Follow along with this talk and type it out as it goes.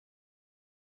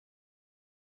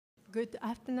Good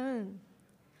afternoon.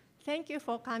 Thank you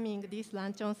for coming this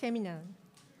Luncheon seminar.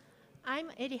 I'm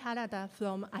Eri Harada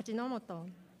from Ajinomoto.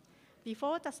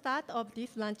 Before the start of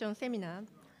this Luncheon seminar,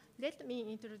 let me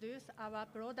introduce our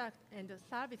product and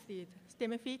services,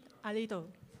 STEMFit, a little.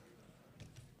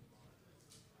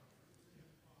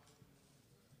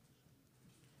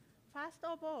 First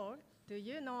of all, do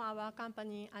you know our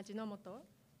company Ajinomoto?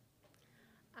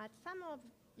 As some of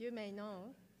you may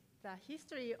know, the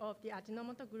history of the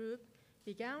Ajinomoto group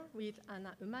began with an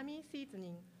umami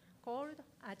seasoning called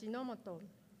Ajinomoto,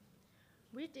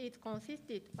 which is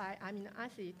consisted by amino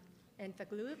acid, and the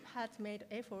group has made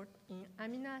effort in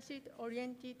amino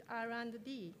acid-oriented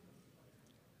R&D.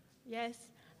 Yes,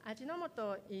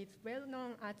 Ajinomoto is well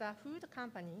known as a food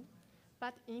company,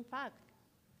 but in fact,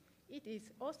 it is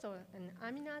also an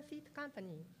amino acid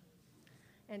company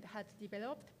and has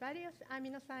developed various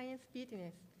amino science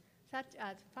business, such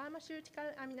as pharmaceutical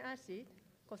amino acid,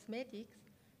 cosmetics,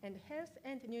 and health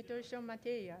and nutrition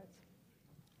materials.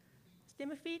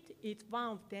 STEMFit is one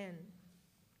of them.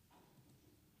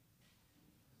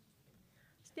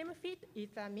 STEMFit is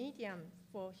a medium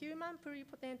for human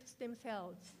pluripotent stem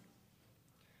cells.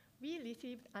 We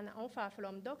received an offer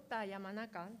from Dr.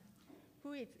 Yamanaka,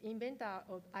 who is inventor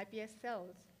of iPS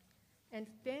cells, and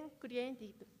then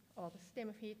created of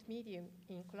STEMFit medium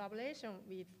in collaboration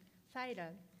with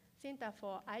CIRA, Center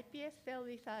for iPS Cell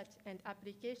Research and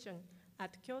Application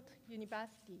at Kyoto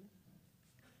University.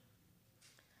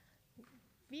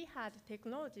 We had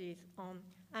technologies on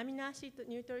amino acid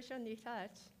nutrition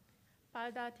research,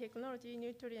 powder technology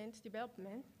nutrient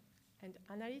development, and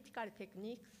analytical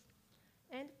techniques,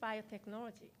 and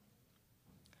biotechnology.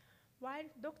 While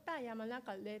Dr.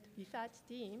 Yamanaka led research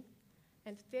team,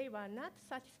 and they were not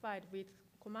satisfied with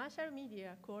commercial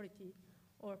media quality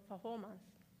or performance,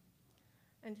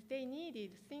 and they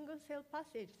needed single-cell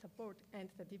passage support and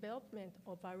the development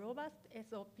of a robust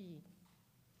SOP.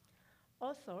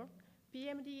 Also,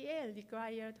 PMDA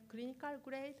required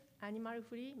clinical-grade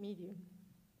animal-free medium.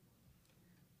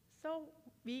 So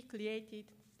we created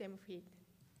STEMFit.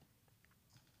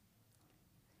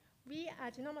 We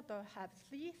at Ajinomoto have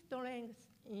three strengths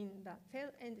in the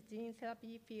cell and gene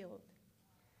therapy field.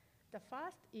 The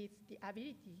first is the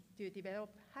ability to develop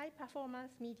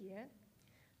high-performance media.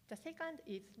 The second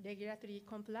is regulatory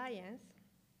compliance.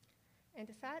 And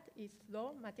the third is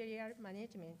raw material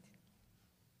management.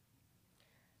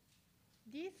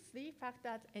 These three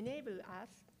factors enable us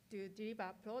to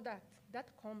deliver products that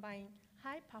combine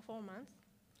high performance,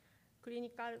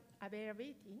 clinical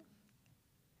availability,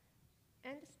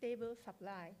 and stable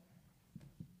supply.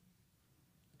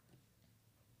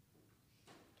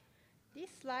 This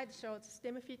slide shows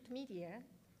STEMFit media,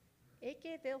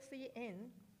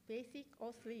 AK03N, basic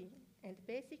O3, and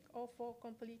basic O4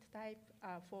 complete type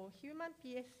are for human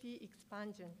PSC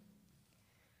expansion.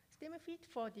 STEMFit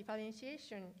for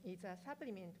differentiation is a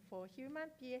supplement for human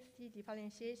PSC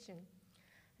differentiation,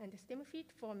 and STEMFit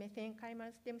for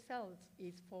mesenchymal stem cells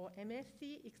is for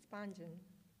MSC expansion.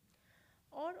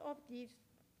 All of these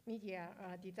media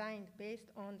are designed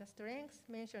based on the strengths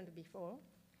mentioned before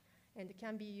and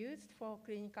can be used for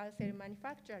clinical cell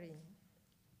manufacturing.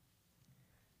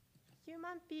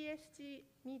 Human PSC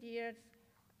media's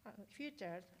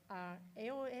features are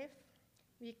AOF,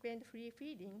 weekend-free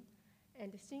feeding,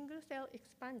 and single-cell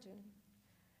expansion.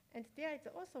 And there is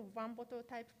also one bottle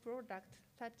type product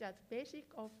such as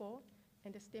basic O4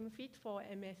 and STEMFit for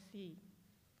MSC.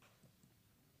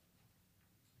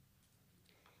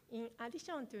 In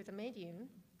addition to the medium,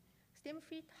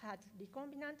 STEMFit has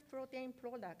recombinant protein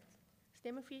product,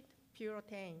 STEMFit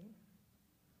Purotein.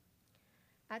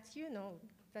 As you know,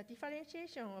 the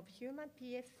differentiation of human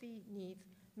PSC needs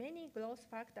many growth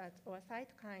factors or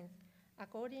cytokines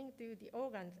according to the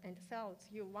organs and cells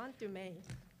you want to make.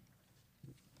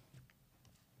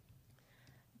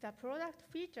 The product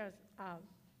features are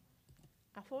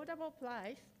affordable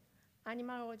price,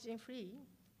 animal origin-free,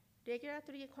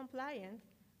 regulatory compliant,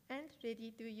 and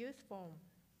ready-to-use form.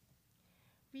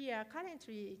 We are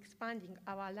currently expanding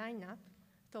our lineup,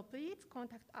 so please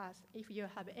contact us if you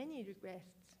have any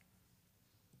requests.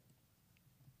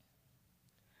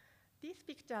 This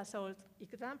picture shows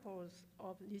examples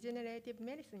of regenerative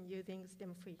medicine using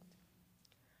STEMFit.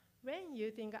 When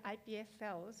using iPS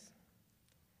cells,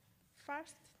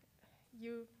 first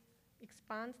you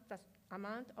expand the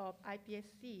amount of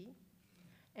iPSC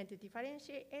and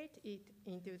differentiate it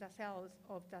into the cells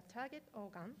of the target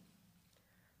organ.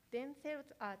 Then cells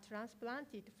are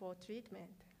transplanted for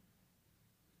treatment.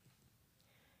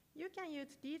 You can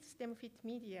use these STEMFit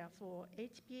media for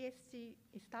HPSC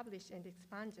establishment and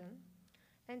expansion,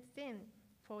 and then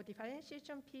for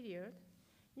differentiation period,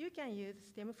 You can use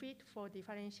StemFit for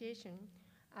differentiation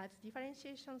as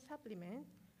differentiation supplement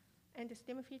and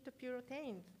StemFit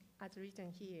puroteins as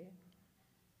written here.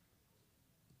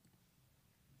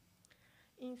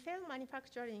 In cell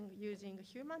manufacturing using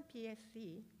human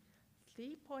PSC,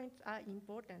 3 points are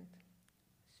important: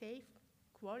 safe,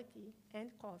 quality,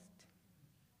 and cost.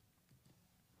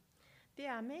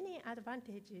 There are many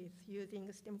advantages using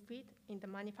StemFit in the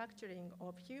manufacturing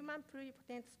of human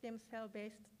pluripotent stem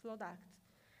cell-based products,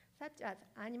 such as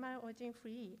animal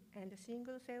origin-free and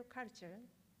single-cell culture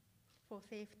for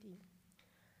safety,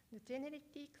 the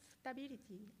genetic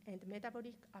stability and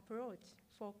metabolic approach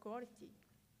for quality.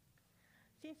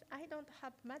 Since I don't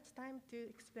have much time to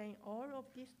explain all of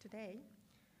this today,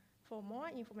 for more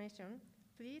information,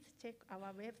 please check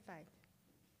our website.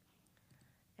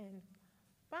 And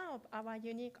one of our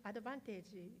unique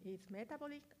advantages is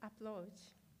metabolic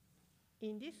approach.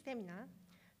 In this seminar,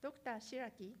 Dr.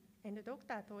 Shiraki and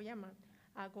Dr. Toyama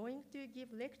are going to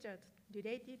give lectures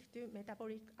related to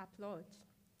metabolic approach.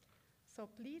 So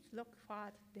please look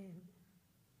forward then.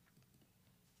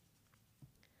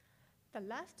 The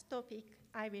last topic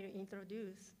I will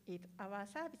introduce is our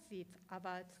services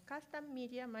about custom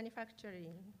media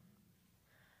manufacturing.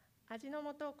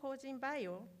 Ajinomoto Kojin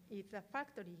Bio is a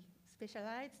factory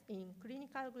specialized in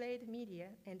clinical-grade media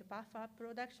and buffer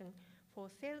production for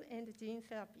cell and gene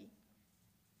therapy.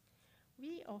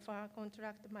 We offer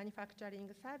contract manufacturing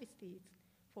services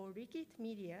for liquid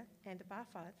media and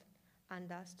buffers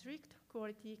under strict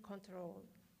quality control.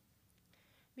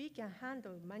 We can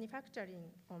handle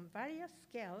manufacturing on various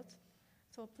scales,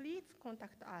 so please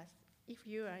contact us if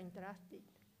you are interested.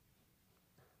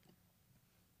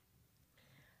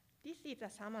 This is a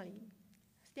summary.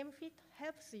 StemFit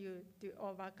helps you to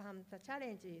overcome the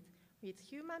challenges with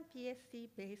human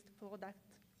PSC-based product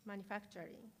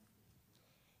manufacturing.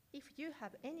 If you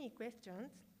have any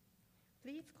questions,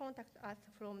 please contact us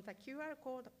from the QR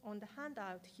code on the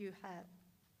handout you have.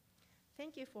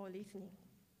 Thank you for listening.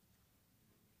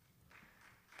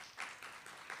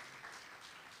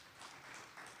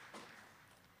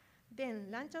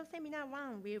 Then Luncheon Seminar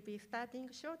 1 will be starting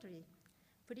shortly.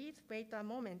 Please wait a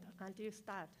moment until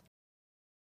start.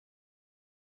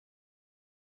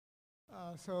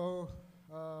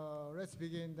 Let's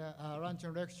begin the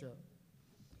luncheon lecture.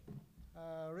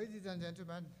 Ladies and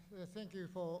gentlemen, thank you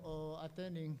for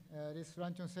attending this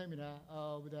luncheon seminar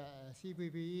of the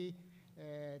CPBE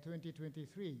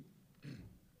 2023.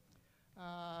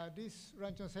 This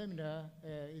luncheon seminar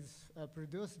is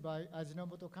produced by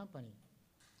Ajinomoto Company.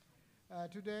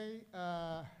 Today,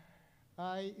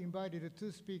 I invited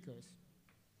 2 speakers.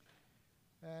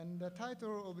 And the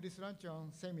title of this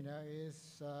luncheon seminar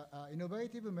is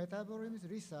Innovative Metabolism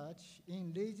Research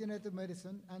in Regenerative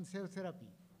Medicine and Cell Therapy.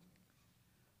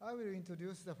 I will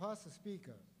introduce the first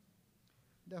speaker.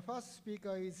 The first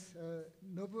speaker is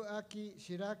Nobuaki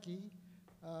Shiraki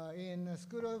in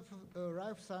School of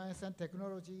Life Science and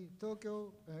Technology,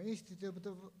 Tokyo Institute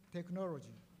of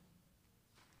Technology.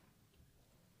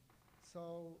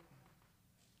 So,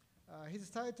 his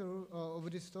title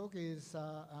of this talk is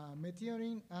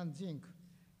Methionine and Zinc,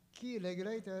 Key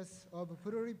Regulators of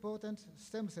Pluripotent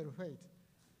Stem Cell Fate.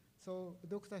 So,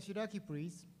 Dr. Shiraki,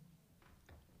 please.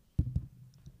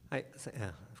 Hi,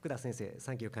 Fukuda Sensei,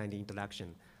 thank you for kind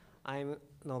introduction. I'm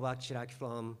Nobuaki Shiraki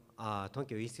from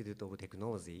Tokyo Institute of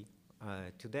Technology.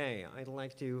 Today, I'd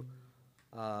like to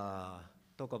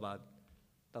talk about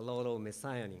the role of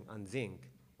methionine and zinc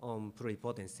on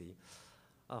pluripotency.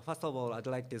 First of all, I'd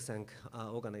like to thank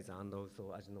organizer and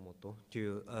also Ajinomoto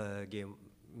to give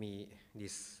me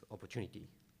this opportunity.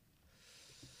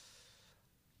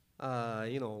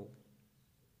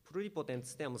 Pluripotent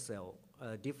stem cell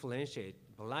differentiate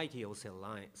variety of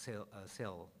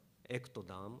cell,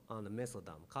 ectoderm and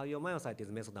mesoderm. Cardiomyocyte is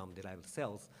mesoderm-derived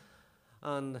cells,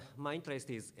 and my interest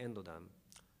is endoderm,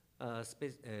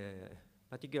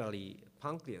 particularly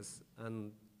pancreas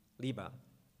and liver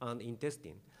and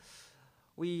intestine.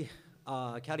 We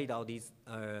carried out this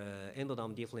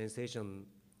endoderm differentiation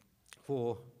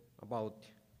for about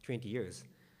 20 years.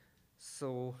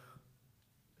 So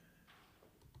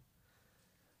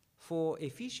for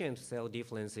efficient cell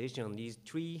differentiation, these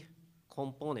 3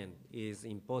 components is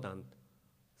important: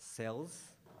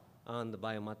 cells and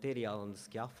biomaterial and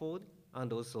scaffold,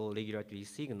 and also regulatory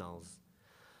signals.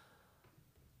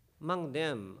 Among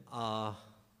them are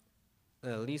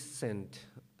recent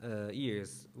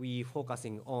years, we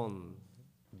focusing on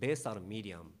basal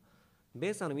medium.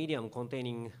 Basal medium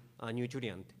containing a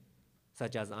nutrient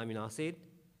such as amino acid,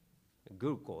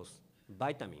 glucose,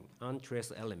 vitamin, and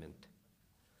trace element.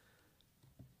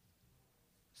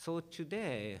 So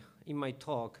today, in my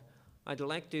talk, I'd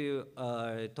like to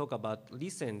talk about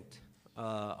recent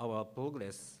our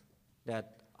progress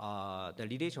that the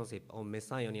relationship of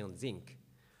methionine and zinc.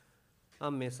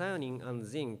 Methionine and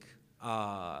zinc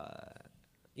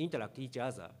interact each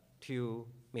other to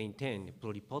maintain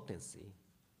pluripotency.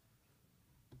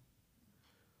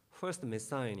 First,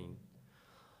 methionine.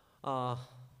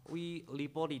 We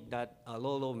reported that a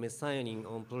low methionine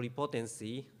on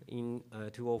pluripotency in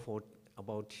 2004,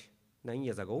 about 9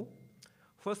 years ago.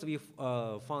 First, we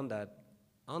found that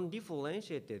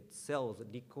undifferentiated cells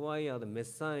required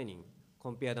methionine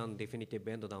compared to undefinitive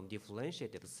endodome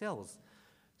differentiated cells.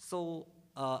 So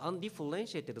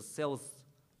undifferentiated cells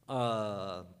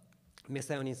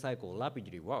methionine cycle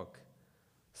rapidly work.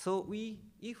 So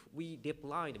if we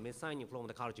deployed methionine from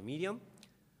the culture medium,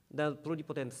 the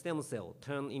pluripotent stem cell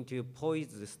turn into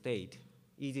poised state,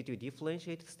 easy to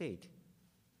differentiate state.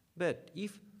 But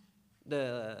if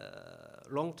the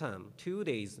long term, 2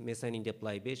 days methionine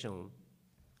deprivation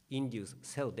induce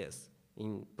cell death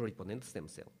in pluripotent stem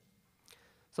cell.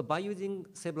 So by using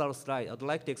several slides, I'd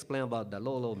like to explain about the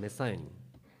low methionine.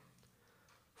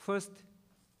 First,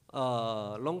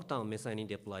 long-term methionine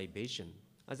deprivation.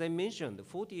 As I mentioned,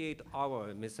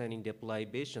 48-hour methionine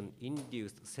deprivation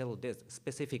induced cell death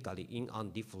specifically in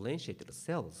undifferentiated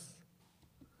cells.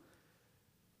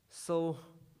 So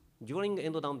during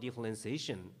endodome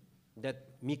differentiation, that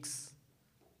mixed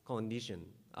condition,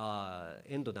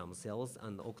 endodome cells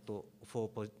and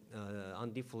octo4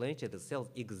 undifferentiated cells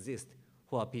exist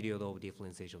for a period of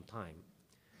differentiation time.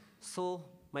 So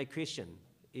my question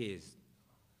is,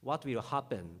 what will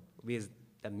happen with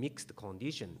the mixed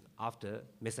condition after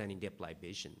methionine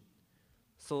deprivation?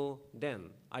 So then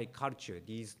I culture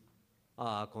these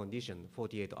condition,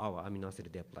 48-hour amino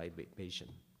acid deprivation.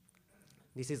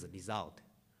 This is the result.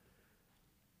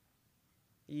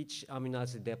 Each amino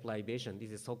acid deprivation,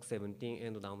 this is SOC17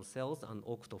 endodome cells and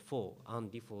octo4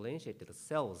 undifferentiated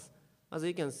cells. As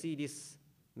you can see, this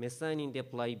methionine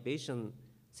deprivation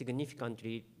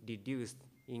significantly reduced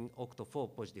in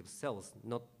octo4 positive cells,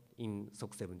 not in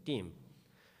SOC17.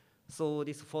 So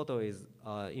this photo is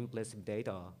impressive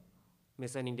data.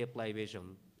 Methionine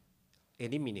deprivation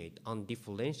eliminate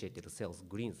undifferentiated cells,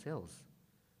 green cells.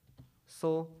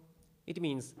 So it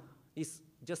means it's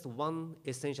just one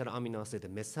essential amino acid,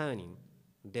 methionine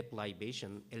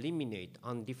deprivation, eliminate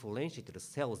undifferentiated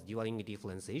cells during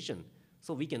differentiation.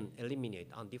 So we can eliminate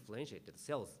undifferentiated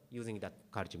cells using that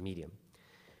culture medium.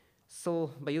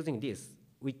 So by using this,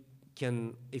 we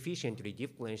can efficiently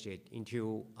differentiate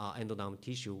into endodome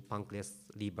tissue, pancreas,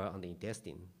 liver, and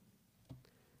intestine.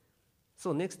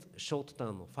 So next,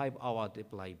 short-term 5-hour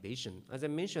deprivation. As I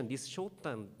mentioned, this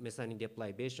short-term methionine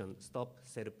deprivation stop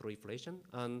cell proliferation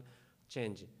and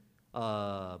change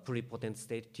pluripotent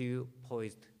state to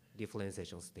poised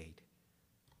differentiation state.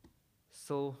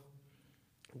 So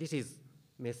this is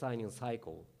methionine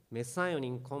cycle.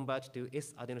 Methionine converts to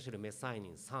S-adenosine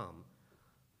methionine, SAM,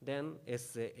 then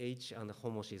SAH and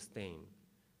homocysteine.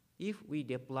 If we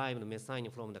deprive the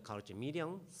methionine from the culture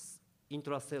medium,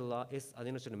 intracellular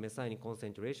S-adenosine methionine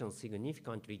concentration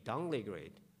significantly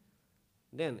downregulate.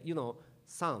 Then,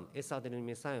 SAM, S-adenosine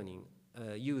methionine,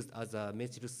 used as a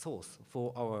methyl source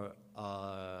for our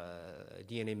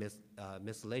DNA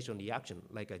methylation reaction,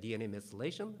 like a DNA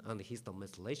methylation and histone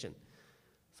methylation.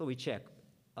 So we check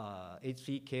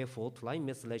H3K4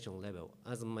 trimethylation level.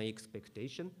 As my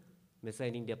expectation,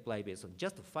 methionine deprivation,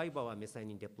 just 5-hour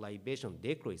methionine deprivation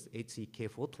decrease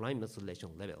H3K4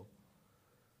 trimethylation level.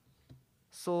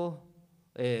 So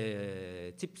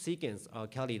chip sequence are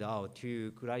carried out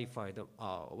to clarify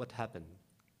what happened.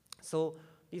 So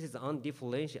this is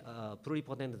undifferentiated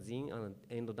pluripotent gene and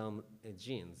endodome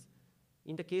genes.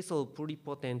 In the case of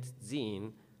pluripotent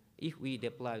gene, if we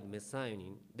deprive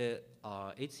methionine, the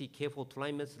HCK4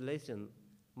 trimethylation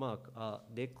mark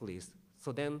decreased.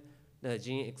 So then the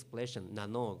gene expression,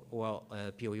 NANOG or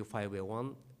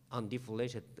POU5A1,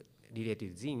 undifferentiated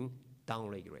related gene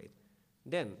downregulate.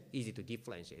 Then easy to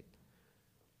differentiate.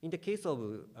 In the case of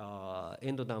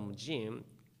endodome gene,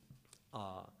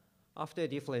 after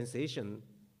differentiation,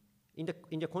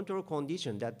 in the control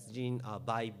condition, that gene are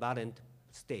bivalent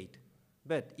state.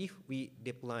 But if we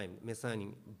deprime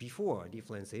methionine before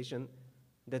differentiation,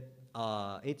 that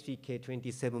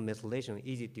HPK27 methylation is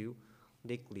easy to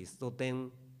decrease. So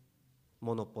then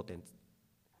monopotent.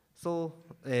 So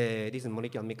this is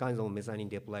molecular mechanism of methionine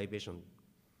deprivation.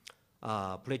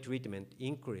 Pretreatment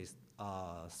increased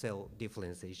cell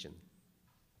differentiation.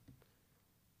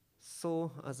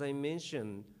 So as I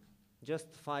mentioned,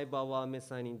 just 5-hour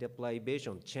methionine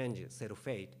deprivation changes cell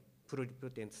fate,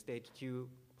 pluripotent state to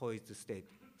poised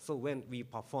state. So when we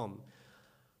perform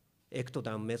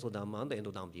ectoderm, mesoderm, and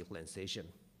endoderm differentiation.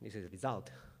 This is the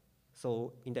result.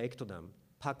 So in the ectoderm,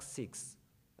 PAC6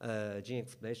 gene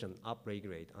expression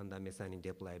upregulate under methionine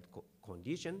deprived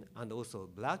condition, and also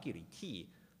BRCA T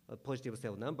positive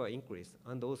cell number increase,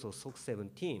 and also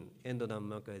SOC17 endoderm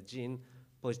marker gene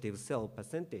positive cell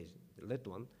percentage, the red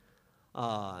one,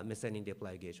 methionine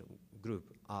deprivation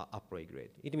group are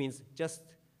upregulate. It means just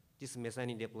this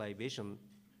methionine deprivation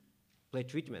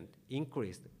pretreatment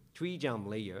increased 3-germ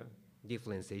layer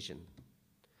differentiation.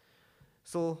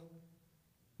 So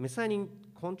methionine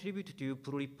contribute to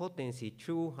pluripotency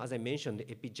through, as I mentioned,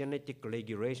 epigenetic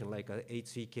regulation like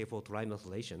H3K4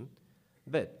 trimethylation,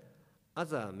 but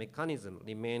other mechanisms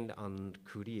remained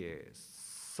unclear.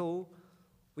 So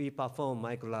we perform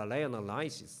microarray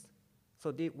analysis.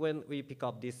 So when we pick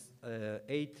up this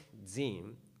 8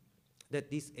 gene, that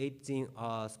these 8 genes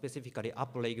are specifically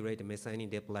upregulated methionine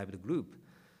deprived group.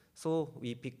 So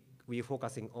we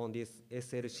focusing on this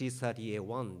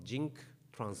SLC30A1 zinc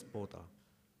transporter.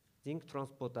 Zinc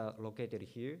transporter located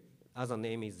here, other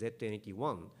name is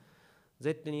Z21.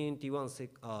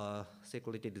 Z21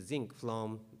 secreted zinc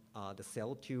from the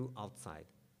cell to outside.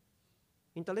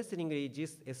 Interestingly,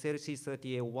 this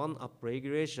SLC30A1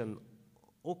 upregulation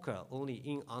occur only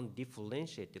in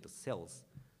undifferentiated cells.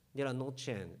 There are no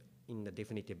change in the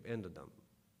definitive endoderm.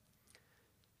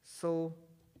 So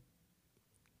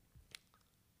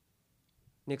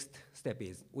next step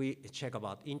is we check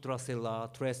about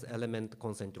intracellular trace element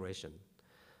concentration.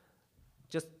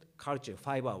 Just culture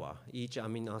 5 hours, each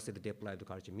amino acid deprived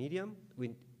culture medium,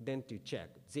 then to check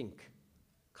zinc,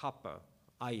 copper,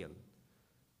 iron.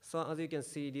 So as you can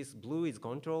see, this blue is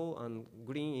control and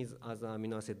green is as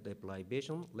amino acid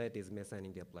deprivation, red is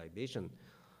methionine deprivation.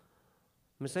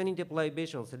 Methionine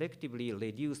deprivation selectively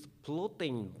reduced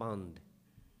protein bound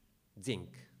zinc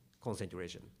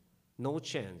concentration. No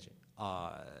change,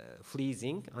 free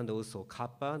zinc and also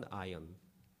copper and iron.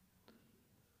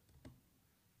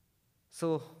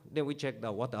 So then we check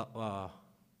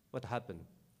what happened.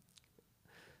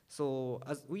 So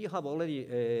as we have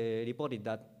already reported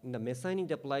that the methionine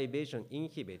deprivation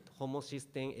inhibit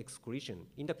homocysteine excretion.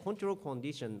 In the control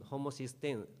condition,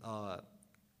 homocysteine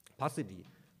passively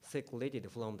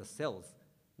circulated from the cells,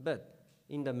 but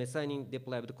in the methionine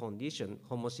deprived condition,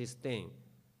 homocysteine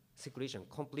secretion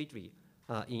completely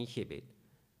inhibit.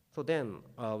 So then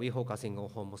we focusing on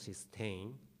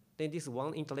homocysteine. Then this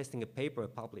one interesting paper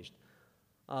published.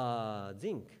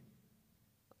 Zinc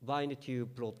bind to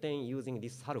protein using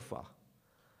this sulfur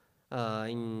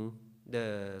in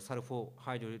the sulfur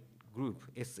hydride group,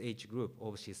 SH group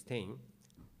of cysteine.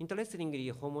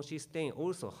 Interestingly, homocysteine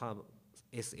also have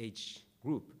SH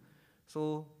group.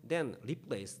 So then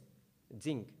replace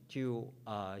zinc to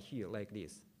here like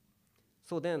this.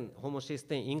 So then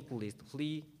homocysteine increased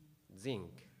free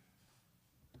zinc.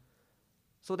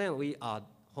 So then we add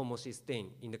homocysteine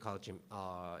in the calcium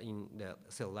in the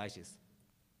cell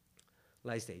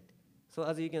lysate. So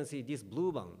as you can see, this blue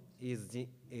one is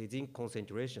zinc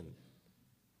concentration.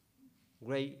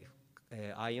 Gray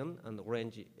iron and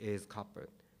orange is copper.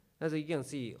 As you can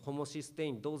see,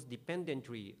 homocysteine dose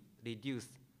dependently reduce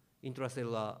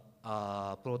intracellular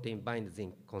protein bind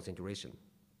zinc concentration.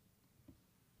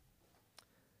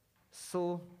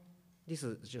 So this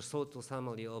is just sort of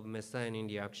summary of methionine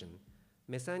reaction.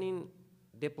 Methionine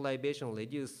deprivation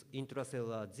reduce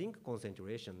intracellular zinc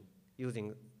concentration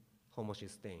using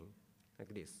homocysteine,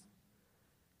 like this.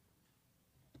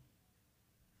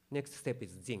 Next step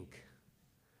is zinc.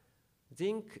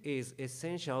 Zinc is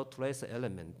essential trace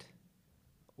element,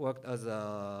 worked as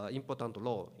an important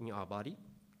role in our body.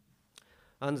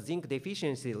 And zinc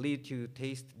deficiency lead to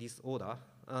taste disorder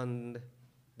and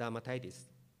dermatitis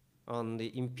and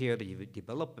impaired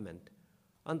development.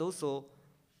 And also,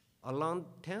 around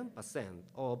 10%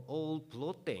 of all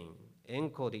protein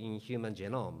encoded in human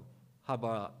genome have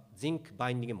a zinc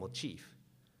binding motif.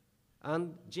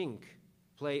 And zinc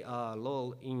play a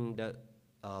role in the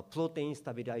protein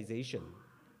stabilization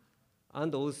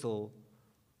and also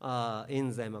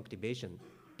enzyme activation.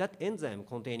 That enzyme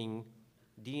containing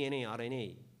DNA,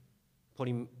 RNA,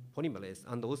 polymerase,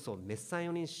 and also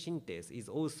methionine synthase is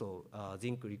also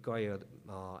zinc required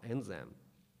enzyme.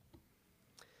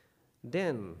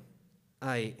 Then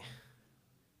I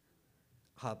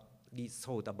have this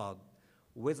thought about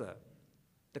whether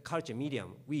the culture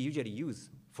medium we usually use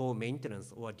for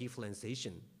maintenance or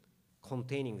differentiation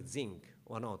containing zinc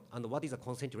or not, and what is the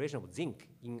concentration of zinc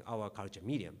in our culture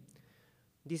medium.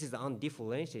 This is the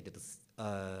undifferentiated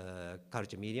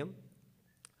culture medium.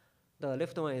 The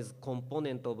left one is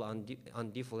component of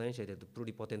undifferentiated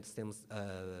pluripotent stem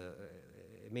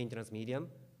maintenance medium.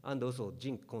 and also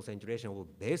zinc concentration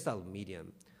of basal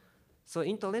medium. So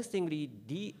interestingly,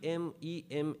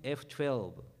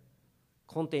 DMEMF12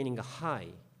 containing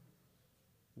high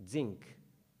zinc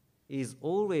is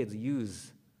always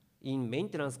used in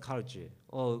maintenance culture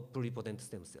of pluripotent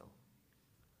stem cell.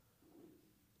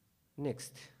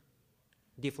 Next,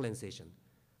 differentiation.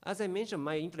 As I mentioned,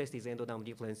 my interest is endoderm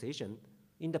differentiation.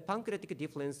 In the pancreatic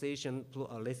differentiation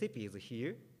recipes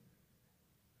here,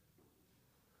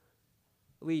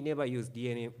 we never use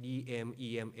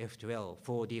DMEMF12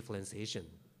 for differentiation.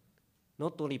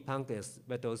 Not only pancreas,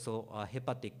 but also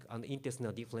hepatic and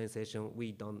intestinal differentiation,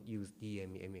 we don't use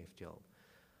DMEMF12.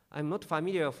 I'm not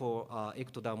familiar for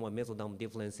ectoderm or mesoderm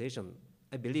differentiation.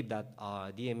 I believe that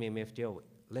DMEMF12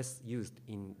 less used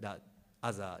in that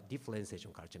as a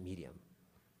differentiation culture medium.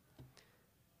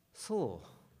 So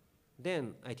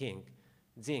then I think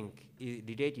zinc is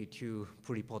related to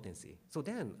pluripotency. So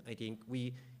then I think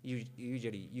we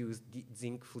usually use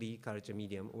zinc-free culture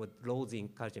medium or low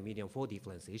zinc culture medium for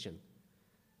differentiation.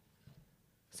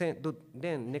 So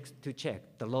then next to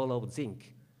check the role of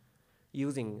zinc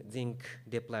using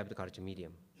zinc-deprived culture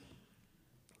medium.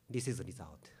 This is the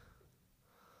result.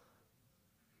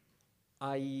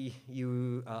 I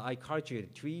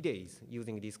cultured 3 days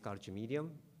using this culture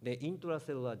medium. The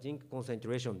intracellular zinc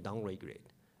concentration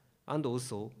downregulate, and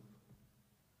also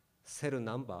cell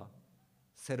number,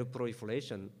 cell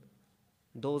proliferation,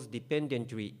 those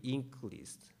dependently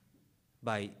increased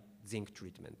by zinc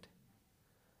treatment.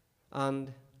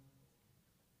 And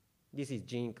this is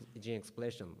gene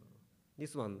expression.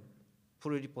 This one,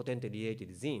 pluripotent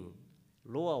related gene.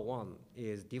 Lower one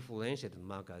is differentiated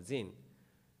marker gene.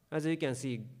 As you can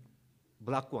see,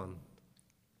 black one,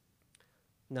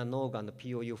 NANOG and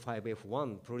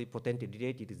POU5F1 pluripotent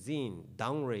related gene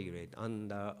downregulate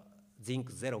under zinc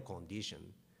zero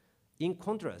condition. In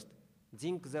contrast,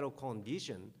 zinc zero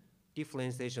condition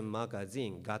differentiation marker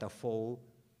gene GATA4,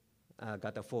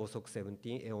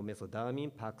 SOC17,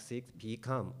 eomesodermin, PAC6,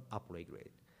 PCAM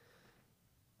upregulate.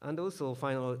 And also,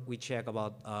 finally, we check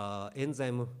about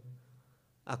enzyme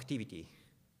activity.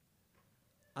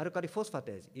 Alkali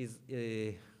phosphatase is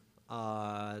a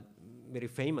very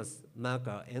famous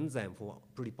marker enzyme for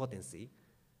pluripotency.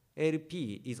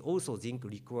 LP is also zinc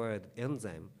required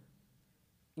enzyme.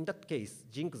 In that case,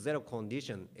 zinc zero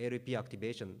condition LP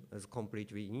activation is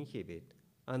completely inhibited.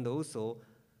 And also,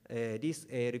 this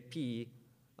LP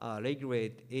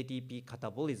regulate ATP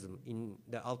catabolism in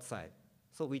the outside.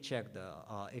 So we check the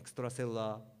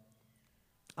extracellular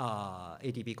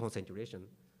ATP concentration.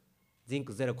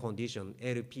 Zinc zero condition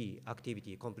LP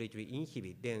activity completely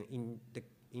inhibit. Then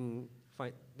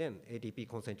then ATP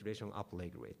concentration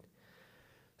upregulate.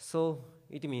 So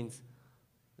it means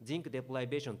zinc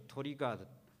deprivation triggered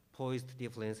poised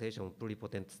differentiation of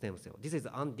pluripotent stem cell. This is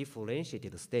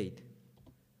undifferentiated state.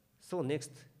 So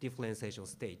next differentiation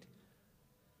state.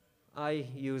 I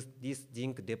used this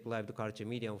zinc deprived culture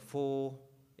medium for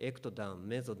ectoderm,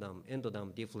 mesoderm,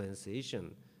 endoderm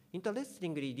differentiation.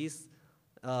 Interestingly, this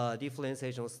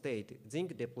differentiation state,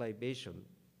 zinc deprivation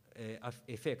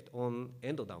effect on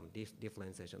endoderm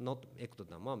differentiation, not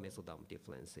ectoderm or mesoderm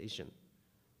differentiation.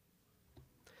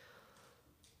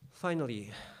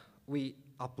 Finally, we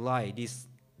apply this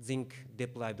zinc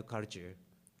deprived culture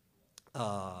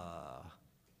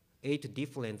 8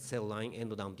 different cell line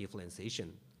endoderm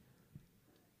differentiation.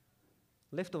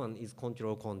 Left one is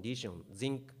control condition,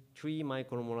 zinc 3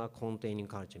 micromolar containing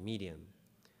culture medium.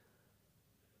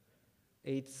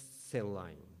 8 cell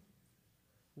line.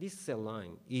 This cell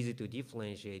line easy to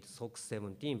differentiate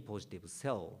SOC17 positive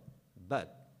cell,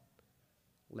 but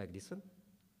like this one,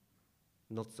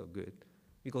 not so good,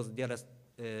 because there are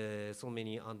so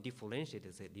many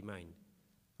undifferentiated cells remain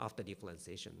after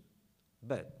differentiation.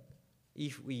 But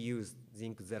if we use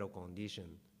zinc zero condition,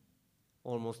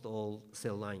 almost all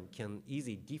cell line can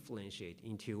easily differentiate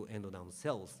into endoderm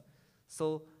cells.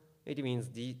 So it means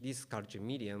this culture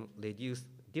medium reduce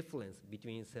difference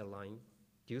between cell line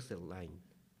to cell line.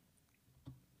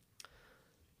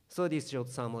 So this short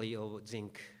summary of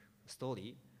zinc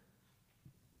story.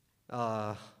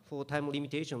 For time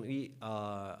limitation,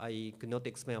 I could not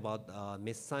explain about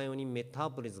methionine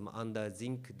metabolism under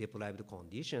zinc deprived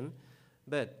condition,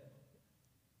 but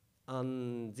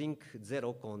on zinc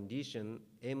zero condition,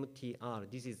 MTR,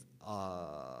 this is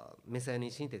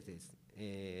methionine synthesis,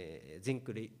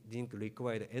 zinc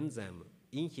required enzyme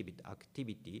inhibit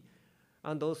activity,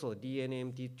 and also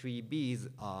DNMT3B's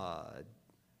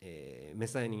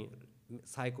methionine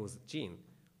cycles gene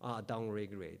are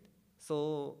downregulate.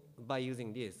 So by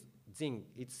using this, zinc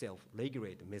itself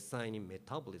regulate methionine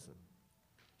metabolism.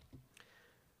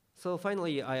 So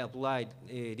finally, I applied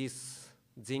this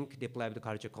zinc-deprived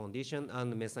culture condition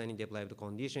and methionine-deprived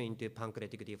condition into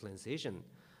pancreatic differentiation.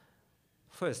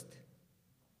 First,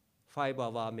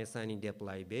 5-hour methionine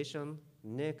deprivation.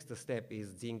 Next step is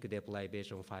zinc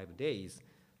deprivation 5 days.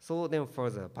 So then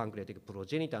further pancreatic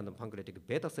progenitor and pancreatic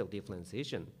beta cell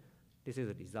differentiation. This is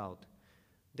the result.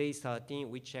 Day 13,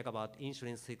 we check about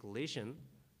insulin circulation.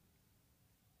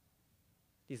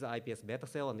 This is iPS beta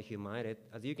cell and humanized.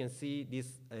 As you can see,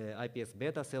 this iPS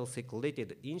beta cell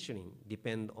circulated insulin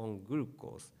depend on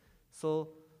glucose. So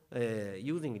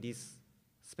using this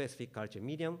specific culture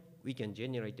medium, we can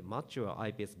generate mature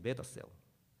iPS beta cell.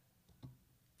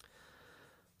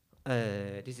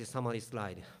 This is summary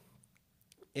slide.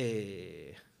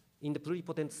 In the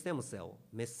pluripotent stem cell,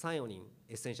 methionine,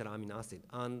 essential amino acid,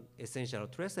 and essential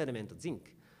trace element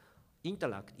zinc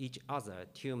interact each other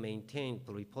to maintain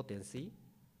pluripotency,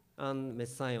 and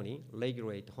methionine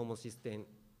regulate homocysteine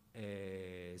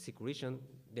secretion,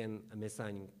 then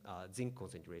methionine zinc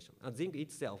concentration. And zinc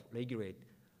itself regulate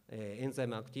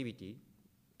enzyme activity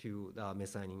to the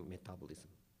methionine metabolism.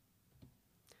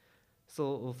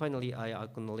 So finally, I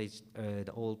acknowledge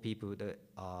all people, the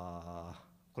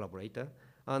collaborator.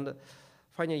 And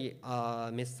finally,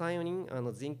 methionine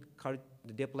and zinc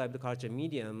deprived culture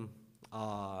medium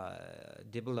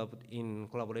developed in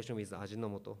collaboration with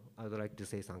Ajinomoto. I would like to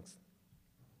say thanks.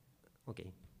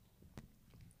 Okay.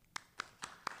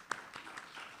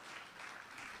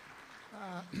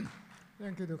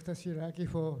 Thank you, Dr. Shiraki,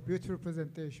 for beautiful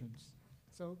presentations.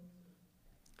 So,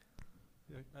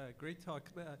 great talk.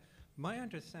 My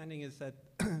understanding is that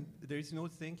there is no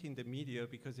zinc in the media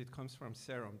because it comes from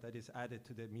serum that is added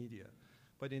to the media.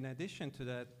 But in addition to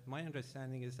that, my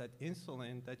understanding is that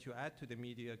insulin that you add to the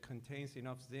media contains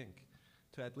enough zinc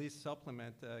to at least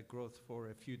supplement growth for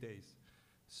a few days.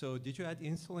 So did you add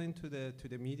insulin to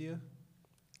the media?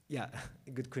 Yeah,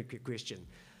 good quick question.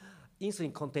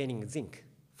 Insulin containing zinc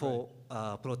for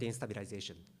protein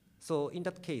stabilization. So in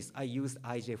that case, I used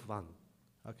IGF-1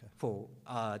 for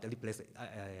the replace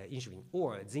insulin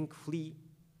or zinc-free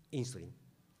insulin,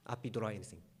 epidural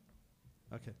anything.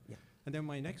 Okay. Yeah. And then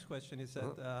my next question is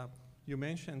that you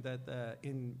mentioned that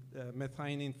in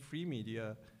methionine-free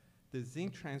media, the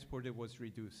zinc transporter was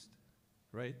reduced,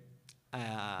 right?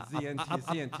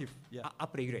 ZNT, yeah.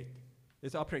 Upregulate.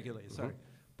 It's upregulated, sorry.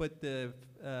 But the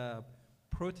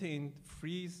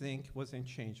protein-free zinc wasn't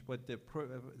changed, but the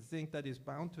zinc that is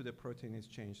bound to the protein is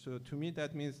changed. So to me,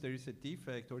 that means there is a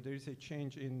defect or there is a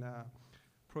change in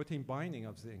protein binding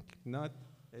of zinc, not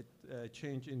a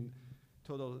change in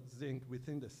total zinc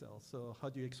within the cell. So how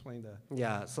do you explain that?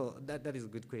 Yeah, so that is a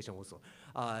good question also.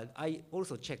 I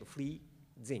also check free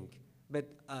zinc, but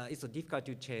it's difficult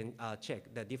to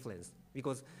check the difference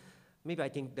because maybe I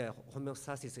think the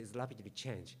homeostasis is rapidly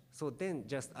changed. So then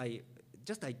I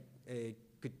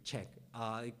could check,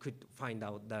 I could find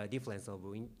out the difference of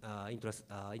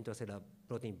intracellular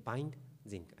protein bind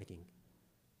zinc, I think.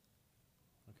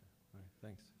 Okay, all right,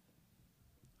 thanks.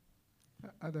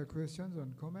 Other questions or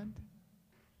comment?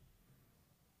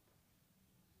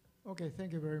 Okay,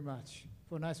 thank you very much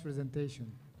for a nice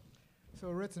presentation.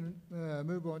 So let's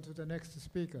move on to the next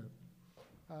speaker.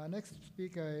 Next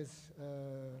speaker is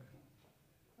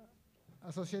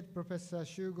Associate Professor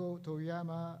Shugo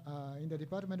Toyama in the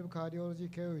Department of Cardiology,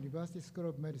 Keio University School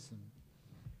of Medicine.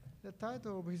 The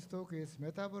title of his talk is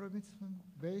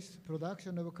Metabolism-Based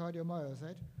Production of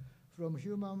Cardiomyocyte from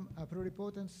Human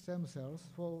Pluripotent Stem Cells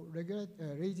for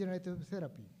Regenerative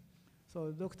Therapy.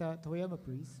 So Dr. Toyama,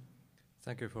 please.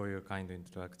 Thank you for your kind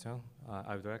introduction.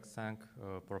 I would like to thank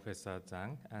Professor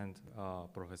Zhang and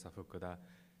Professor Fukuda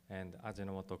and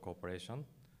Ajinomoto Corporation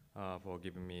for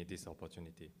giving me this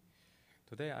opportunity.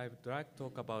 Today, I would like to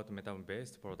talk about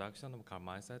metabolic-based production of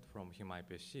carmycite from human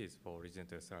iPSCs for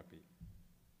regenerative therapy.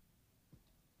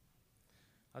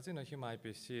 As you know, human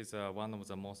iPSC is one of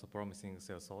the most promising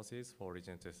cell sources for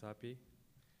regenerative therapy.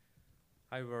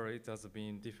 However, it has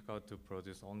been difficult to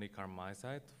produce only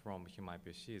carmycite from human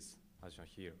iPSCs, as shown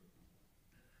here.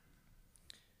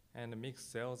 And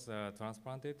mixed cells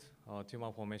transplanted,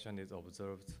 tumor formation is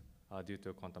observed due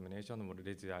to contamination of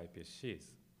residual iPSCs.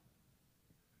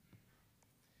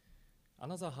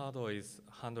 Another hurdle is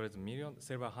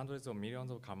several hundreds of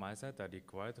millions of carmycite are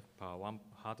required per one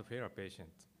heart failure patient.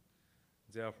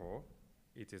 Therefore,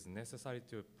 it is necessary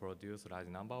to produce large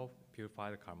number of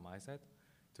purified carmycite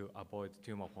to avoid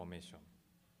tumor formation.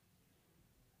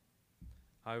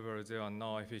 However, there are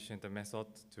no efficient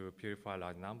methods to purify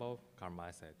large number of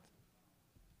carmycite.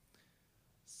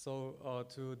 So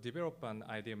to develop an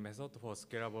ideal method for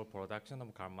scalable production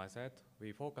of carmycite,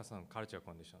 we focus on culture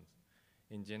conditions.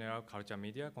 In general, culture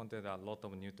media contain a lot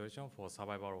of nutrition for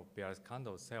survival of various kinds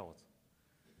of cells.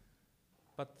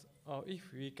 But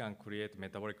if we can create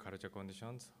metabolic culture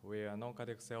conditions where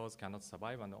non-cardiac cells cannot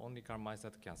survive and only calm mice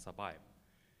can survive,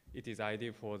 it is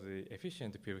ideal for the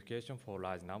efficient purification for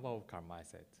large number of calm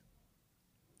mice.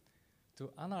 To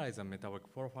analyze the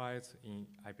metabolic profiles in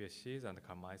iPSCs and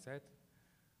calm mice,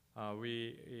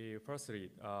 we firstly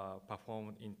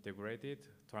performed integrated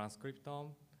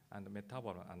transcriptome and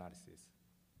metabolome analysis.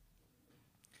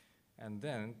 And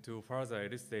then, to further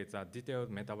elucidate the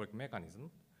detailed metabolic mechanism,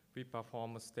 we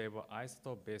perform stable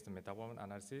isotope-based metabolome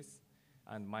analysis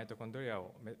and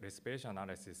mitochondrial respiration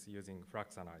analysis using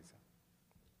flux analyzer.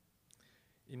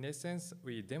 In essence,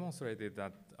 we demonstrated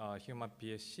that human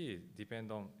PSC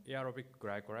depend on aerobic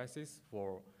glycolysis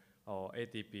for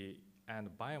ATP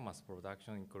and biomass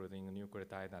production, including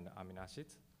nucleotide and amino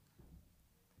acids.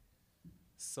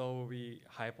 So we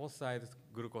hypothesized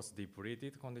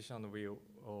glucose-depleted condition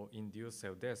will induce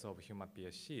cell death of human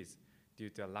PSCs due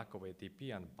to a lack of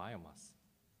ATP and biomass.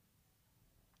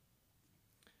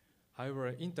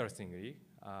 However, interestingly,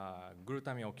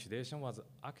 glutamine oxidation was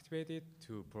activated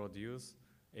to produce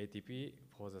ATP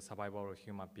for the survival of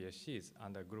human PSCs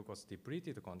under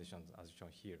glucose-depleted conditions, as shown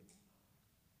here.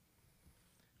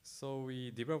 So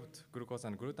we developed glucose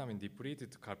and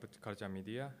glutamine-depleted culture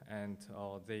media, and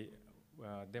they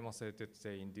demonstrated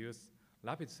they induce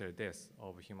rapid cell death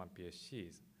of human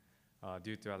PSCs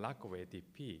due to a lack of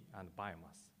ATP and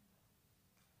biomass.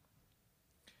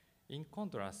 In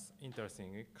contrast,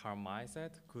 interestingly, calm mice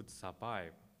could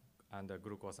survive under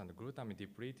glucose and glutamine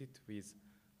depleted with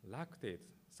lactate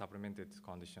supplemented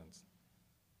conditions.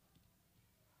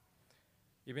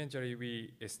 Eventually,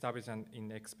 we established an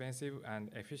inexpensive and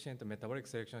efficient metabolic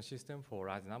selection system for a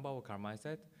large number of calm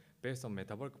mice based on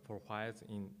metabolic profiles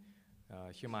in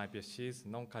human iPSCs,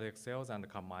 non-cardiac cells, and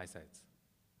calm mice.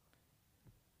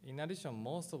 In addition,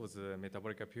 most of the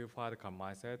metabolically purified calm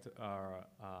mice are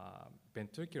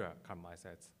ventricular calm mice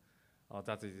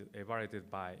that is evaluated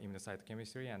by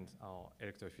immunocytochemistry and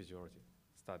electrophysiology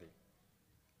study.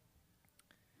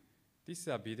 This is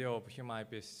a video of human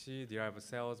iPSC-derived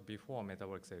cells before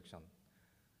metabolic selection.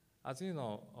 As you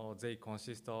know, they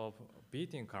consist of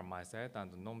beating calm mice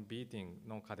and non-beating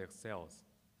non-cardiac cells,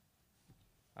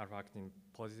 alpha-actin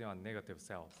positive and negative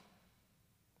cells.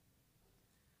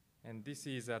 And this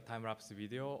is a time-lapse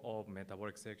video of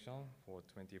metabolic selection for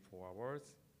 24 hours.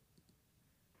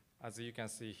 As you can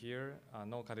see here,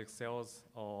 non-cardiac cells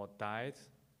died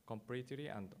completely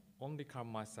and only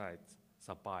calm mice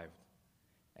survived.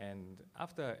 And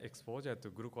after exposure to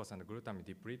glucose and glutamine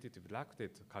depleted with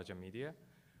lactate culture media,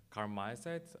 calm mice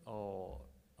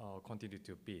continue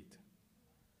to beat.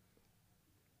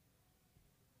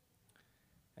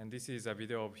 And this is a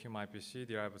video of human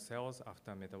iPSC-derived cells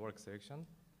after metabolic selection.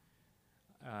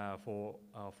 For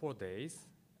 4 days,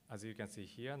 as you can see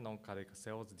here, non-cardiac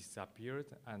cells disappeared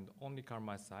and only calm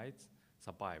mice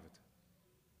survived.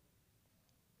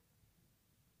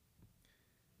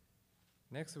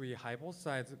 Next, we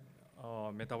hypothesized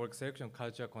metabolic selection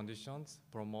culture conditions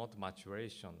promote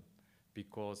maturation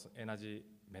because energy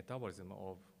metabolism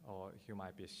of human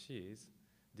iPSCs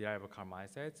derived calm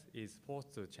mice is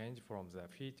forced to change from the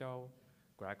fetal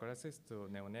glycolysis to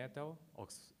neonatal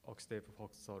oxidative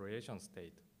phosphorylation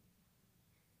state.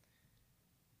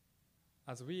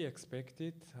 As we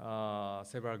expected,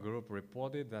 several groups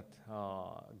reported that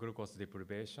glucose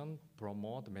deprivation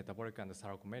promote metabolic and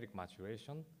sarcomeric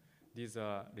maturation. These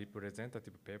are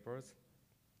representative papers.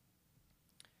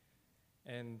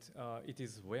 And it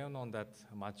is well known that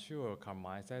mature calm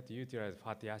mice utilize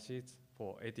fatty acids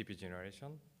for ATP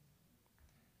generation.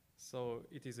 So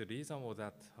it is reasonable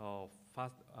that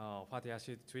fatty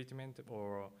acid treatment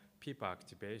or PEPA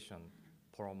activation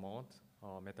promote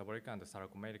metabolic and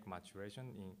sarcomeric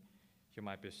maturation in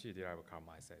human iPSC-derived calm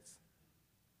mice.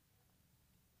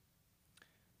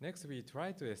 Next, we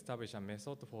try to establish a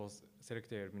method for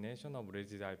selective elimination of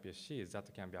residual iPSCs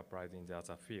that can be applied in the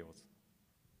other fields.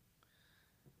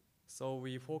 So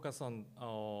we focus on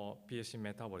PSC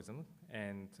metabolism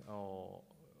and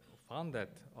found that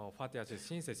fatty acid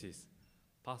synthesis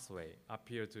pathway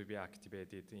appear to be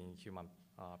activated in human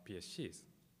PSCs.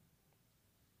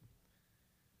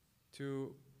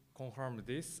 To confirm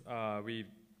this, we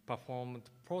performed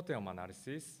proteome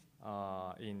analysis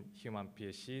in human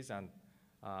PSCs and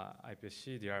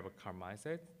iPSC-derived calm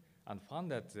mice and found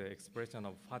that the expression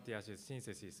of fatty acid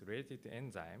synthesis-related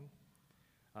enzyme,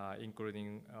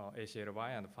 including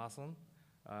ACLY and FASN,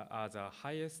 are the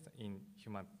highest in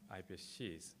human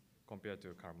iPSCs compared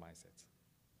to calm mice.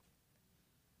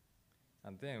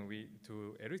 And then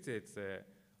to elucidate the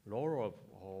role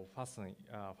of FASN,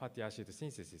 fatty acid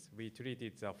synthesis, we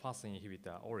treated the FASN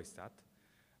inhibitor Orlistat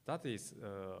That is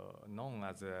known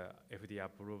as a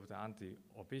FDA-approved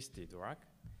anti-obesity drug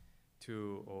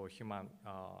to human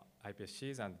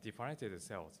iPSCs and differentiated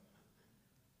cells.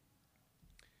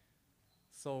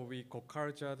 So we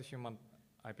co-cultured human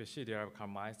iPSC-derived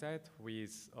carmicide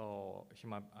with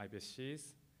human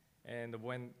iPSCs, and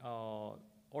when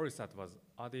Orisat was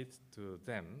added to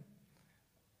them,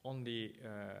 only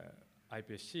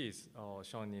iPSCs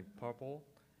shown in purple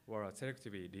were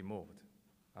selectively removed,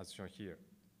 as shown here.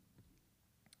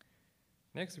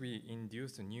 Next, we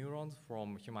induced neurons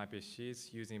from human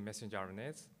iPSCs using messenger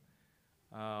RNAs.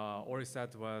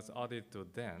 Orisat was added to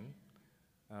them.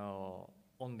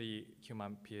 Only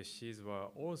human PSCs were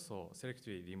also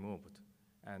selectively removed,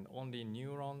 and only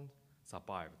neurons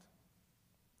survived.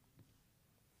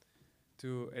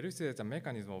 To elucidate the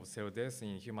mechanism of cell death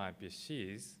in human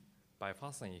iPSCs by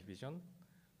FASN inhibition,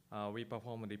 we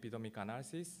performed lipidomic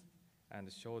analysis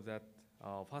and showed that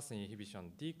FASN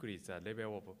inhibition decreased the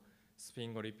level of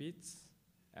sphingolipids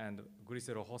and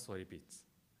glycerophospholipids,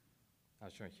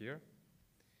 as shown here.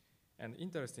 And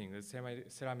interestingly,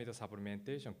 ceramide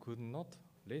supplementation could not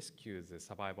rescue the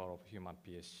survival of human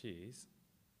PSCs,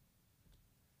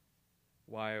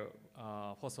 while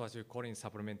phosphatidylcholine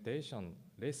supplementation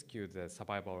rescued the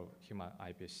survival of human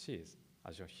iPSCs,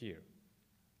 as shown here.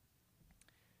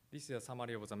 This is a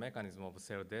summary of the mechanism of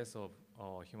cell death of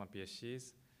human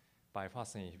PSCs by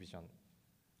FASN inhibition.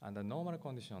 Under normal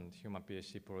conditions, human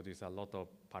PSC produces a lot of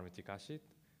palmitic acid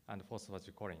and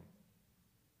phosphatidylcholine.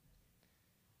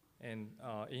 And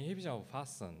inhibition of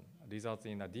FASN results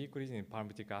in a decrease in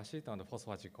palmitic acid and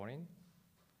phosphatidylcholine,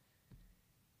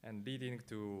 and leading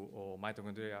to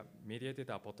mitochondria-mediated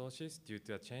apoptosis due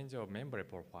to a change of membrane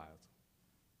profiles.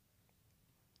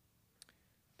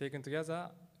 Taken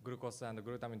together, glucose and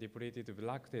glutamine depleted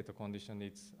lactate condition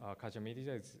is calcium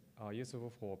media is useful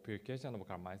for purification of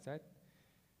carmicide,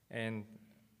 and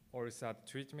Orisat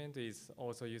treatment is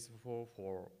also useful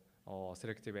for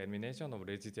selective elimination of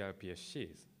residual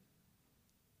PSCs.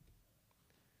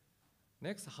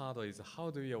 Next hurdle is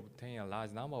how do we obtain a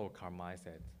large number of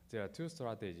carmicide? There are two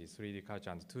strategies, 3D culture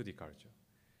and 2D culture.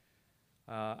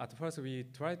 At first, we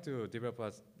tried to develop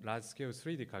a large-scale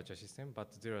 3D culture system,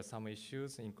 but there are some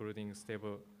issues, including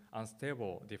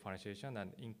unstable differentiation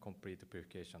and incomplete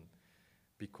purification,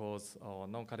 because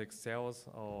non-catalytic cells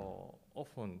are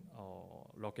often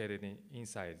located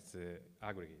inside the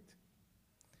aggregate.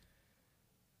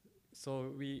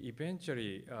 So we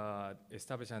eventually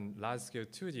established a large-scale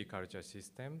 2D culture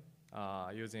system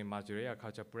using multi-layer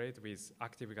culture plate with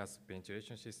active gas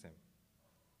ventilation system,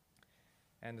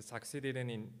 and succeeded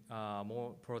in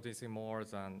producing more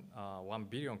than 1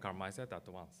 billion carmicide at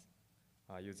once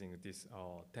using this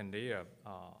 10-layer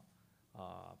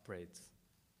plates.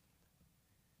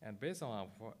 And based on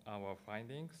our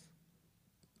findings,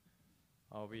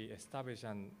 we established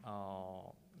a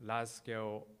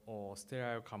large-scale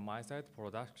sterile carmicide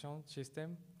production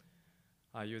system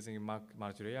using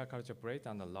multi-layer culture plate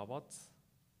and robots.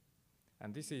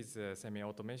 And this is a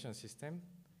semi-automation system.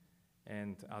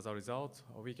 And as a result,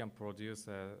 we can produce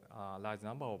a large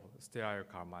number of sterile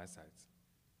carmicides.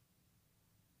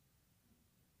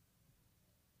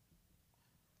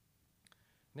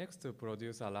 Next, to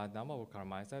produce a large number of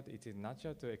carmicide, it is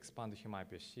natural to expand human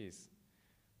iPSCs.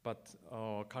 But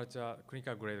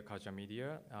clinical-grade culture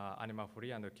media,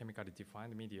 animal-free and chemically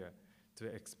defined media, to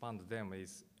expand them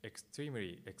is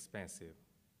extremely expensive.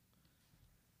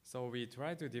 So we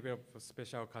try to develop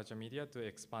special culture media to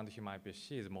expand human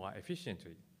iPSCs more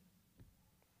efficiently.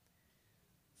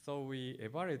 So we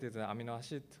evaluated the amino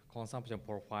acid consumption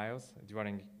profiles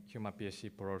during human PSC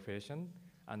proliferation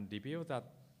and revealed that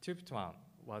tryptophan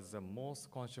was the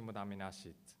most consumed amino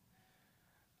acid.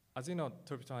 As you know,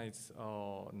 tryptophan is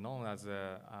known as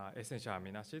an essential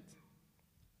amino acid.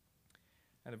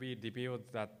 And we revealed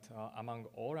that among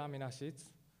all amino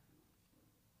acids,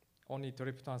 only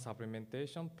tryptophan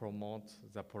supplementation promotes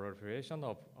the proliferation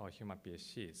of human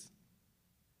PSCs.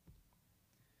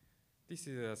 This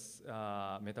is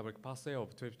a metabolic pathway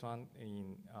of tryptophan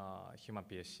in human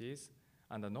PSCs.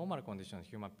 Under normal conditions,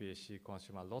 human PSC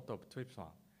consume a lot of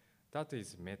tryptophan. That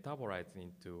is metabolized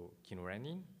into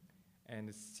kynurenine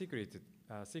and secreted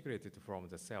from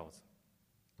the cells.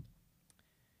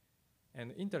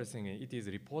 And interestingly, it is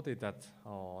reported that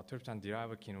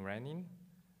tryptophan-derived kynurenine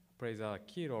plays a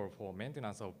key role for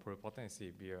maintenance of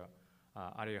pluripotency via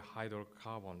allyl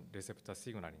hydrocarbon receptor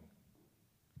signaling.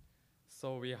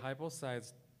 So we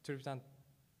hypothesized tryptophan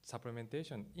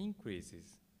supplementation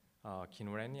increases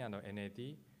kynurenine and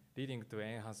NAD, leading to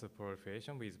enhanced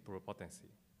proliferation with pluripotency.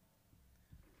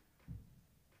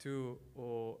 To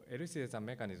elucidate the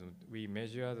mechanism, we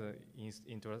measure the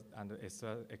intra and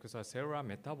extracellular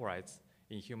metabolites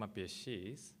in human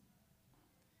PSCs.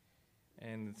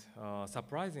 And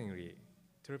surprisingly,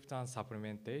 tryptophan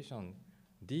supplementation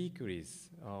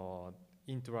decrease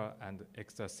intra and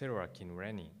extracellular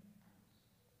kynurenine,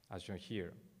 as shown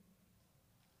here,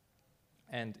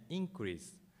 and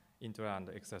increase intra and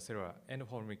extracellular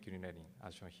N-hormone kynurenine,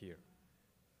 as shown here,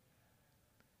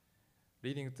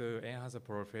 leading to enhanced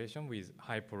proliferation with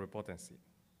high pluripotency.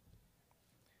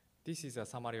 This is a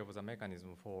summary of the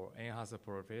mechanism for enhanced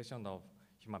proliferation of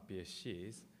human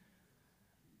PSCs.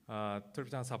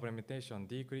 Tryptophan supplementation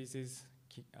decreases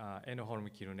N-hormone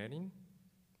kynurenine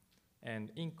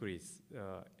and decrease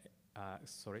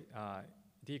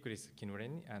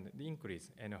kynurenine and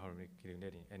increase N-hormone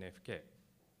kynurenine, NFK.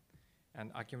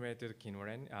 And accumulated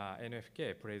kynurenine,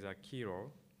 NFK plays a key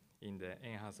role in the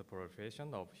enhanced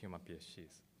proliferation of human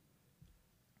PSCs.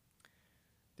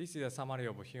 This is a summary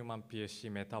of human PSC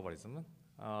metabolism.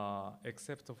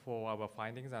 Except for our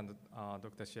findings and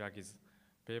Dr. Shiraki's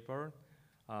paper,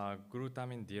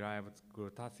 glutamine-derived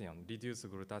glutathione, reduced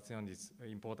glutathione is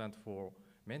important for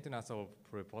maintenance of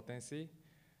pluripotency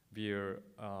via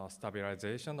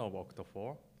stabilization of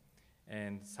OCT4,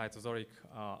 and cytosolic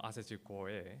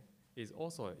acetyl-CoA is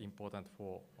also important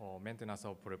for maintenance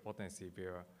of pluripotency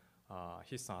via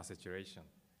histone acetylation.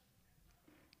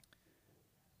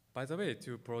 By the way,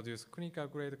 to produce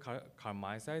clinical-grade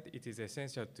carmicide, it is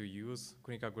essential to use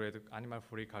clinical-grade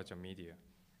animal-free culture media.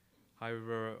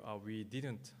 However, we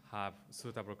didn't have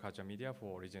suitable culture media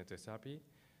for regenerative therapy,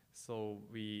 so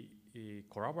we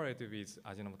collaborated with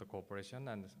Ajinomoto Corporation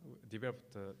and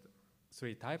developed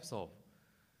 3 types of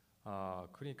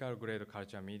clinical-grade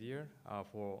culture media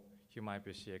for human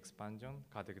iPSC expansion,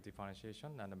 cardiac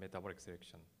differentiation, and metabolic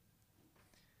selection.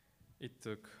 It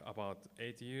took about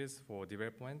 8 years for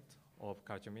development of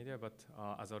culture media, but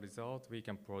as a result, we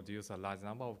can produce a large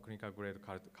number of clinical-grade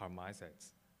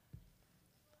carmicides.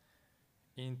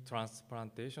 In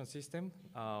transplantation system,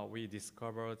 we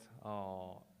discovered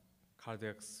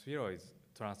cardiac spheroid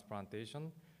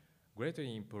transplantation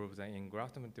greatly improves the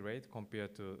engraftment rate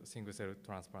compared to single-cell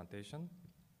transplantation.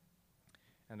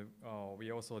 And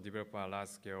we also developed a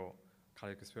large-scale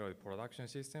cardiac spheroid production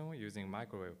system using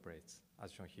microwave plates,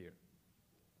 as shown here.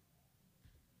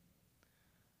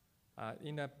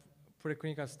 In a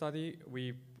preclinical study,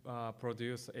 we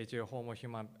produced HA homo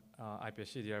human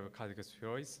iPSC-derived cardiac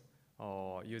spheroids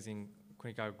using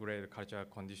clinical-grade culture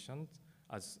conditions,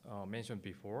 as mentioned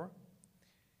before.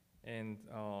 And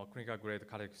clinical-grade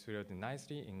cardiac spheroid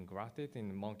nicely engrafted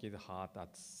in monkey's heart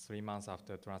at 3 months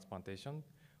after transplantation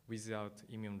without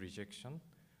immune rejection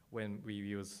when we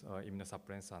use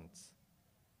immunosuppressants.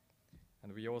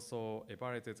 And we also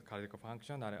evaluated cardiac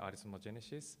function and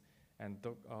arrhythmogenesis. And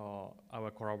our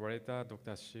collaborator,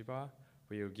 Dr. Shiba,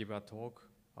 will give a talk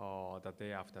the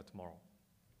day after tomorrow.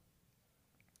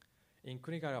 In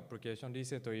clinical application,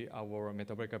 recently our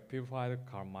metabolic purified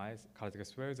cardiac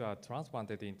spheroids are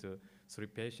transplanted into 3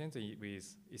 patients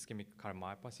with ischemic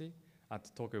cardiomyopathy at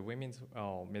Tokyo Women's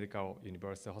Medical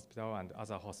University Hospital and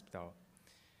other hospitals.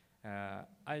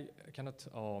 I cannot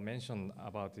mention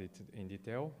about it in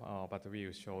detail, but we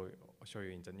will show you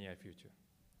in the near future.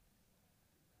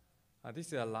 This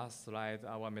is the last slide.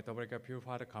 Our metabolic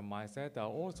purified carmicide are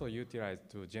also utilized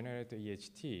to generate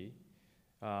EHT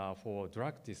for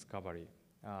drug discovery.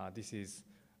 This is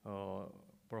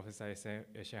Professor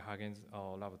Eschenhagen's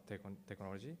lab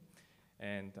technology.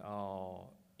 And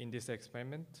in this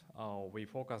experiment, we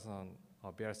focus on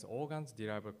various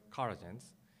organs-derived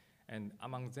collagens. And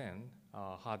among them,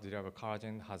 heart-derived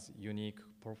collagen has unique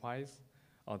profiles.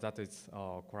 That is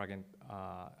collagen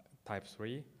type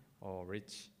 3 or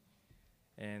rich.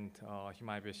 And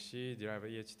human iPSC-derived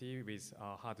EHT with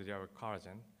heart-derived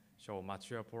collagen show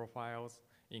mature profiles,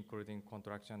 including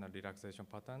contraction and relaxation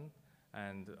pattern,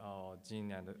 and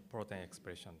gene and protein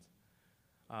expressions.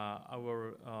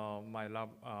 My lab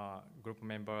group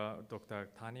member, Dr.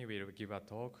 Tani, will give a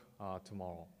talk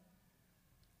tomorrow.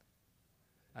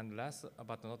 And last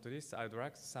but not least, I'd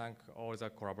like to thank all the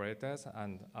collaborators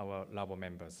and our lab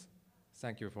members.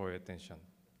 Thank you for your attention.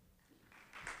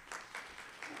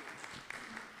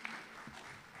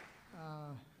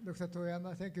 Dr.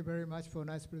 Toyama, thank you very much for a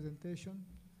nice presentation.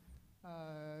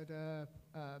 The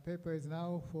paper is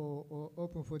now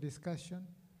open for discussion.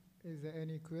 Is there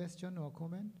any question or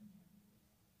comment?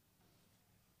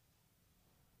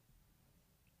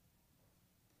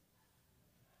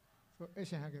 So,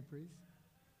 Eschenhagen, please.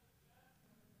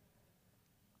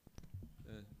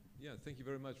 Yeah, thank you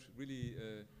very much. Really,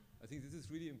 I think this is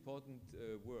really important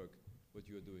work, what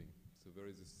you are doing. So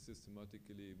very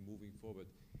systematically moving forward.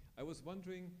 I was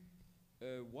wondering,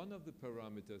 one of the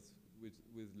parameters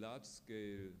with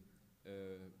large-scale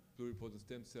pluripotent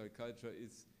stem cell culture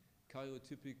is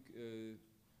karyotypic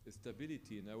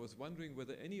stability. And I was wondering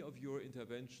whether any of your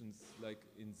interventions, like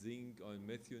in zinc or in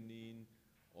methionine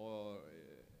or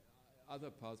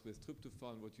other pathways,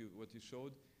 tryptophan, what you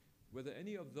showed, whether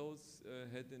any of those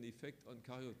had an effect on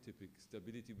karyotypic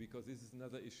stability, because this is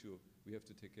another issue we have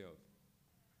to take care of.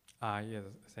 Yes,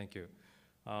 thank you.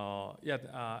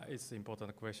 It's an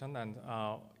important question, and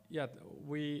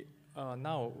we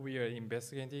now we are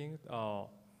investigating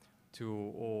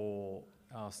to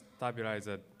stabilize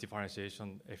the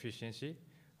differentiation efficiency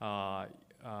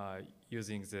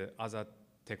using the other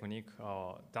technique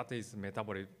that is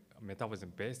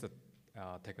metabolism-based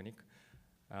technique,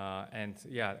 and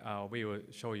we will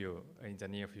show you in the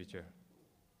near future.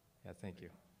 Yeah, thank you.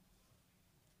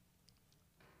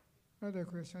 Other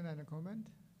question and a comment?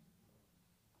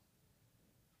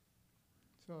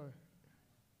 So,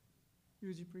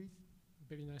 Yuji, please.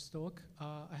 Very nice talk.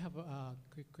 I have a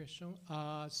quick question.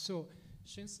 So,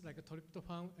 since like a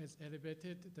tryptophan is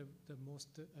elevated, the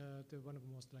one of the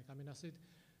most like amino acid.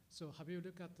 So, have you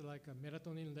looked at like a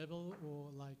melatonin level or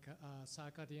like a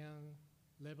circadian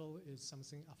level? Is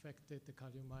something affected the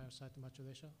cardiomyocyte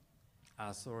maturation?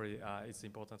 Sorry, it's an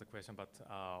important question, but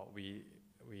we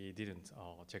didn't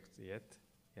check it yet.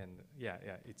 And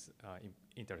it's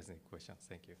interesting question.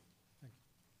 Thank you. Thank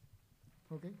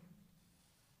you. Okay.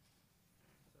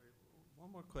 Sorry,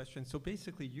 one more question. So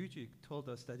basically, Yuji told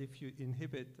us that if you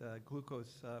inhibit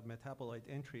glucose metabolite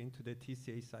entry into the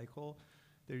TCA cycle,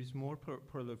 there is more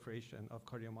proliferation of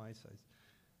cardiomyocytes.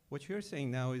 What you're saying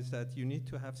now is that you need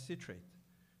to have citrate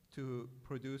to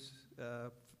produce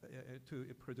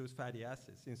fatty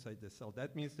acids inside the cell.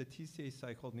 That means the TCA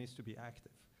cycle needs to be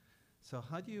active. So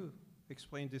how do you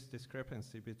explain this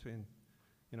discrepancy between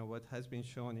what has been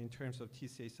shown in terms of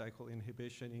TCA cycle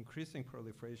inhibition, increasing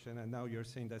proliferation, and now you're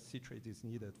saying that citrate is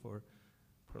needed for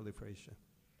proliferation?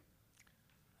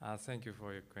 Thank you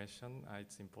for your question.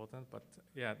 It's important, but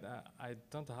I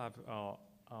don't have a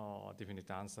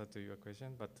definite answer to your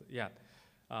question. But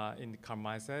in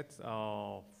carmycete,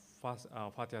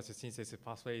 fatty acid synthesis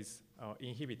pathway is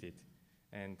inhibited,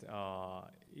 and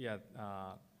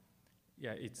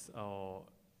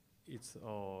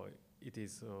it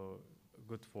is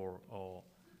good for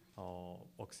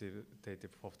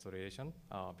oxidative phosphorylation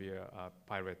via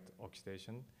pyruvate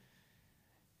oxidation.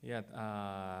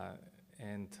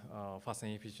 And fast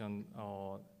inhibition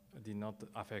did not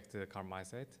affect the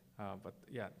carmycete, but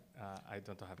I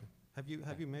don't have.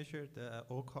 Have you measured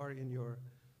OCAR in your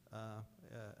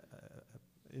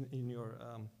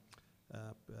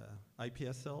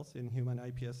iPS cells, in human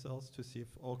iPS cells, to see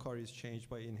if OCAR is changed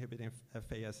by inhibiting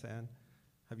FASN?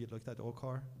 Have you looked at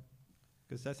OCAR?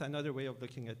 Because that's another way of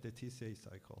looking at the TCA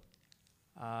cycle.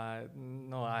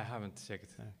 No, I haven't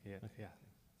checked yet. Okay. Yeah,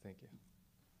 thank you.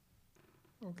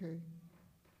 Okay.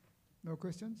 No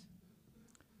questions?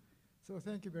 So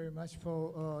thank you very much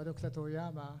for Dr.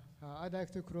 Toyama. I'd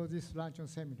like to close this luncheon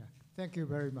seminar. Thank you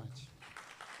very much.